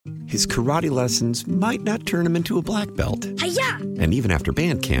his karate lessons might not turn him into a black belt. Hi-ya! And even after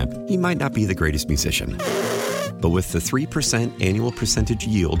band camp, he might not be the greatest musician. But with the 3% annual percentage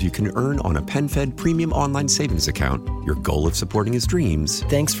yield you can earn on a PenFed premium online savings account, your goal of supporting his dreams...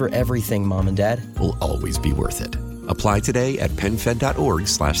 Thanks for everything, Mom and Dad. ...will always be worth it. Apply today at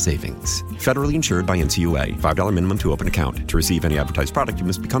PenFed.org/savings. Federally insured by NCUA. $5 minimum to open account. To receive any advertised product, you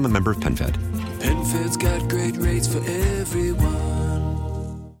must become a member of PenFed. PenFed's got great rates for everyone.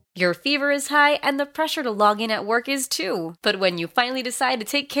 Your fever is high and the pressure to log in at work is too. But when you finally decide to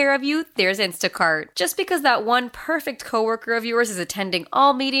take care of you, there's Instacart. Just because that one perfect coworker of yours is attending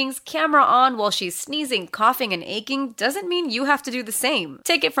all meetings, camera on while she's sneezing, coughing, and aching, doesn't mean you have to do the same.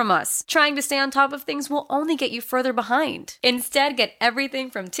 Take it from us. Trying to stay on top of things will only get you further behind. Instead, get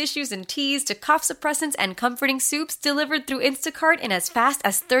everything from tissues and teas to cough suppressants and comforting soups delivered through Instacart in as fast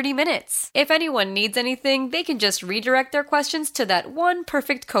as 30 minutes. If anyone needs anything, they can just redirect their questions to that one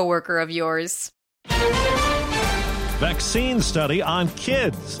perfect coworker of yours. Vaccine study on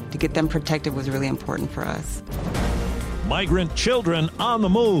kids. To get them protected was really important for us. Migrant children on the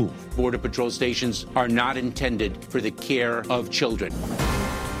move. Border Patrol stations are not intended for the care of children.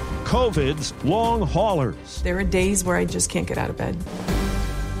 COVID's long haulers. There are days where I just can't get out of bed.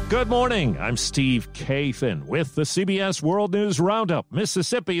 Good morning. I'm Steve Kathan with the CBS World News Roundup.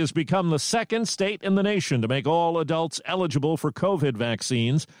 Mississippi has become the second state in the nation to make all adults eligible for COVID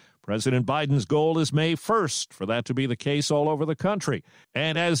vaccines. President Biden's goal is May 1st for that to be the case all over the country.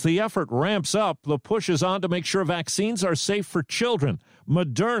 And as the effort ramps up, the push is on to make sure vaccines are safe for children.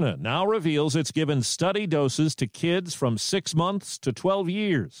 Moderna now reveals it's given study doses to kids from 6 months to 12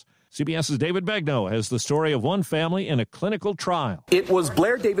 years. CBS's David Begnaud has the story of one family in a clinical trial. It was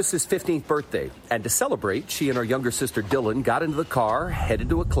Blair Davis's 15th birthday, and to celebrate, she and her younger sister Dylan got into the car, headed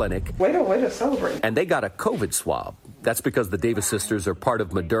to a clinic. Way to celebrate. And they got a COVID swab. That's because the Davis sisters are part of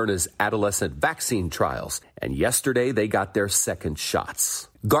Moderna's adolescent vaccine trials, and yesterday they got their second shots.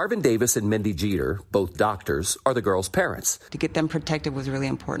 Garvin Davis and Mindy Jeter, both doctors, are the girls' parents. To get them protected was really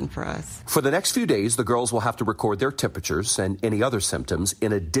important for us. For the next few days, the girls will have to record their temperatures and any other symptoms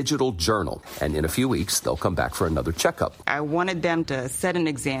in a digital journal. And in a few weeks, they'll come back for another checkup. I wanted them to set an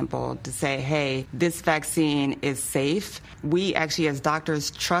example to say, hey, this vaccine is safe. We actually, as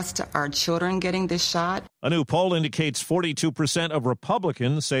doctors, trust our children getting this shot. A new poll indicates 42% of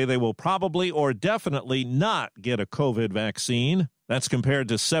Republicans say they will probably or definitely not get a COVID vaccine. That's compared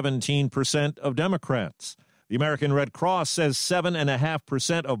to 17% of Democrats. The American Red Cross says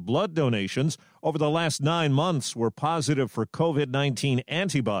 7.5% of blood donations over the last 9 months were positive for COVID-19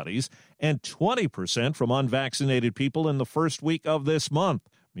 antibodies and 20% from unvaccinated people in the first week of this month,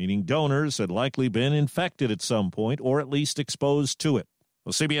 meaning donors had likely been infected at some point or at least exposed to it.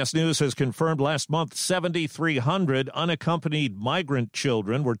 Well, CBS News has confirmed last month 7,300 unaccompanied migrant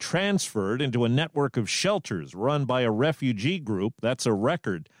children were transferred into a network of shelters run by a refugee group. That's a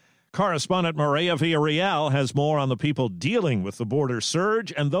record. Correspondent Maria Villarreal has more on the people dealing with the border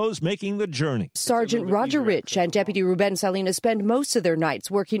surge and those making the journey. Sergeant Roger Rich and Deputy Ruben Salinas spend most of their nights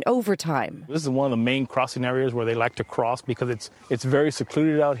working overtime. This is one of the main crossing areas where they like to cross because it's very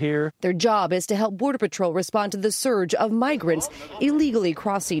secluded out here. Their job is to help Border Patrol respond to the surge of migrants illegally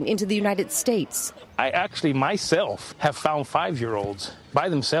crossing into the United States. I actually myself have found 5-year-olds by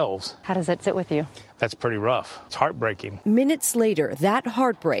themselves. How does that sit with you? That's pretty rough. It's heartbreaking. Minutes later, that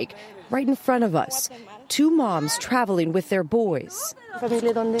heartbreak right in front of us. 2 moms traveling with their boys.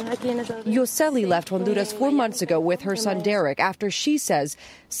 Yoseli left Honduras 4 months ago with her son Derek after she says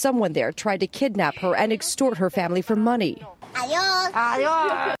someone there tried to kidnap her and extort her family for money.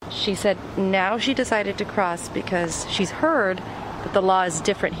 She said now she decided to cross because she's heard that the law is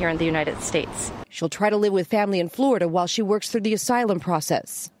different here in the United States. She'll try to live with family in Florida while she works through the asylum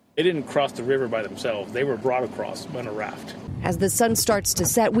process. They didn't cross the river by themselves. They were brought across on a raft. As the sun starts to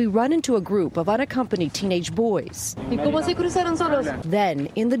set, we run into a group of unaccompanied teenage boys. Then,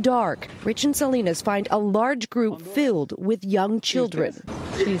 in the dark, Rich and Salinas find a large group filled with young children.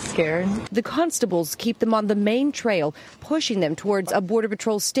 She's scared. The constables keep them on the main trail, pushing them towards a Border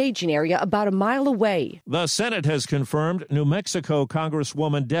Patrol staging area about a mile away. The Senate has confirmed New Mexico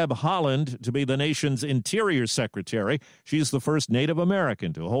Congresswoman Deb Haaland to be the nation's Interior Secretary. She's the first Native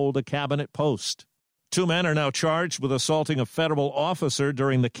American to hold a cabinet post. 2 men are now charged with assaulting a federal officer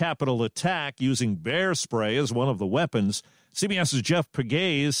during the Capitol attack using bear spray as one of the weapons. CBS's Jeff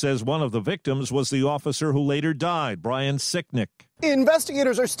Pegues says one of the victims was the officer who later died, Brian Sicknick.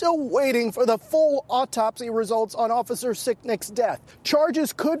 Investigators are still waiting for the full autopsy results on Officer Sicknick's death.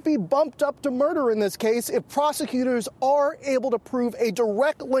 Charges could be bumped up to murder in this case if prosecutors are able to prove a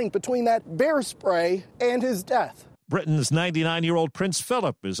direct link between that bear spray and his death. Britain's 99-year-old Prince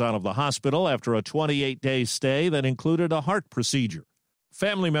Philip is out of the hospital after a 28-day stay that included a heart procedure.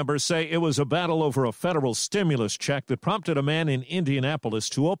 Family members say it was a battle over a federal stimulus check that prompted a man in Indianapolis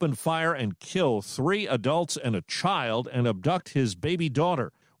to open fire and kill 3 adults and a child and abduct his baby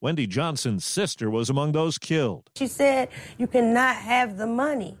daughter. Wendy Johnson's sister was among those killed. She said, "You cannot have the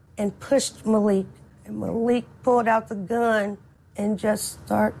money," and pushed Malik. And Malik pulled out the gun and just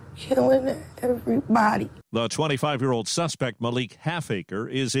started killing everybody. The 25-year-old suspect, Malik Halfacre,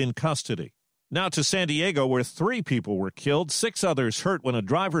 is in custody. Now to San Diego, where 3 people were killed, 6 others hurt when a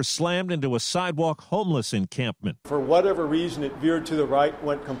driver slammed into a sidewalk homeless encampment. For whatever reason, it veered to the right,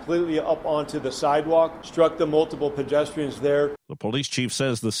 went completely up onto the sidewalk, struck the multiple pedestrians there. The police chief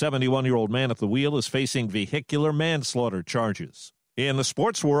says the 71-year-old man at the wheel is facing vehicular manslaughter charges. In the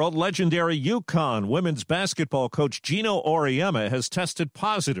sports world, legendary UConn women's basketball coach Gino Auriemma has tested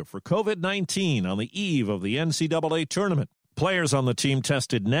positive for COVID-19 on the eve of the NCAA tournament. Players on the team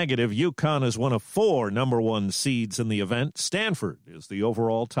tested negative. UConn is one of 4 number 1 seeds in the event. Stanford is the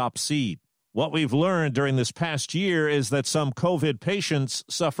overall top seed. What we've learned during this past year is that some COVID patients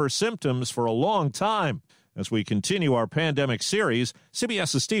suffer symptoms for a long time. As we continue our pandemic series,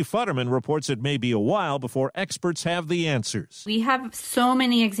 CBS's Steve Futterman reports it may be a while before experts have the answers. We have so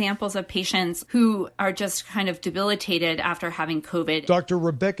many examples of patients who are just kind of debilitated after having COVID. Dr.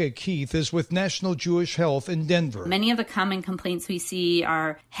 Rebecca Keith is with National Jewish Health in Denver. Many of the common complaints we see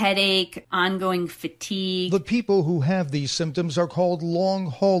are headache, ongoing fatigue. The people who have these symptoms are called long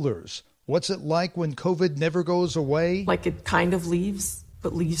haulers. What's it like when COVID never goes away? Like it kind of leaves,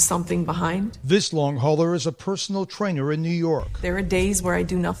 but leaves something behind. This long hauler is a personal trainer in New York. There are days where I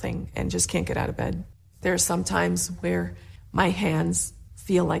do nothing and just can't get out of bed. There are some times where my hands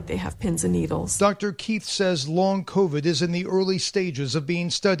feel like they have pins and needles. Dr. Keith says long COVID is in the early stages of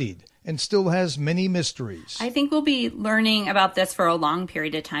being studied and still has many mysteries. I think we'll be learning about this for a long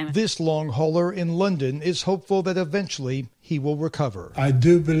period of time. This long hauler in London is hopeful that eventually he will recover. I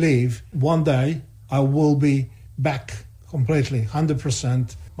do believe one day I will be back completely,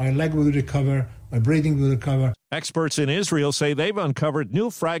 100%. My leg will recover, my breathing will recover. Experts in Israel say they've uncovered new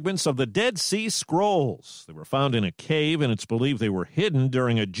fragments of the Dead Sea Scrolls. They were found in a cave, and it's believed they were hidden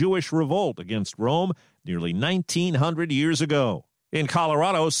during a Jewish revolt against Rome nearly 1,900 years ago. In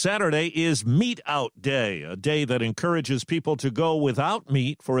Colorado, Saturday is Meat Out Day, a day that encourages people to go without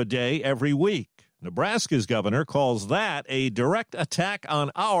meat for a day every week. Nebraska's governor calls that a direct attack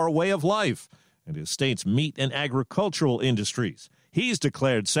on our way of life and his state's meat and agricultural industries. He's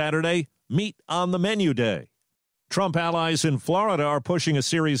declared Saturday Meat on the Menu Day. Trump allies in Florida are pushing a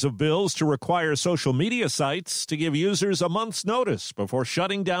series of bills to require social media sites to give users a month's notice before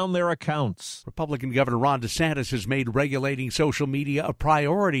shutting down their accounts. Republican Governor Ron DeSantis has made regulating social media a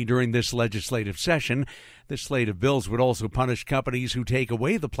priority during this legislative session. This slate of bills would also punish companies who take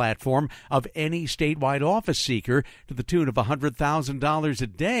away the platform of any statewide office seeker to the tune of $100,000 a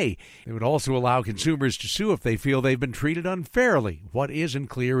day. It would also allow consumers to sue if they feel they've been treated unfairly. What isn't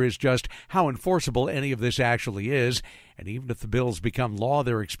clear is just how enforceable any of this actually is. And even if the bills become law,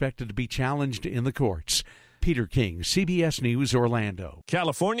 they're expected to be challenged in the courts. Peter King, CBS News, Orlando.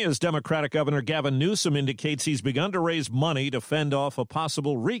 California's Democratic Governor Gavin Newsom indicates he's begun to raise money to fend off a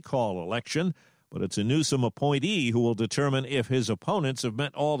possible recall election. But it's a Newsom appointee who will determine if his opponents have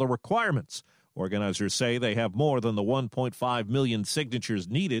met all the requirements. Organizers say they have more than the 1.5 million signatures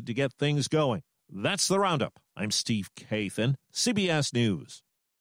needed to get things going. That's the Roundup. I'm Steve Kathan, CBS News.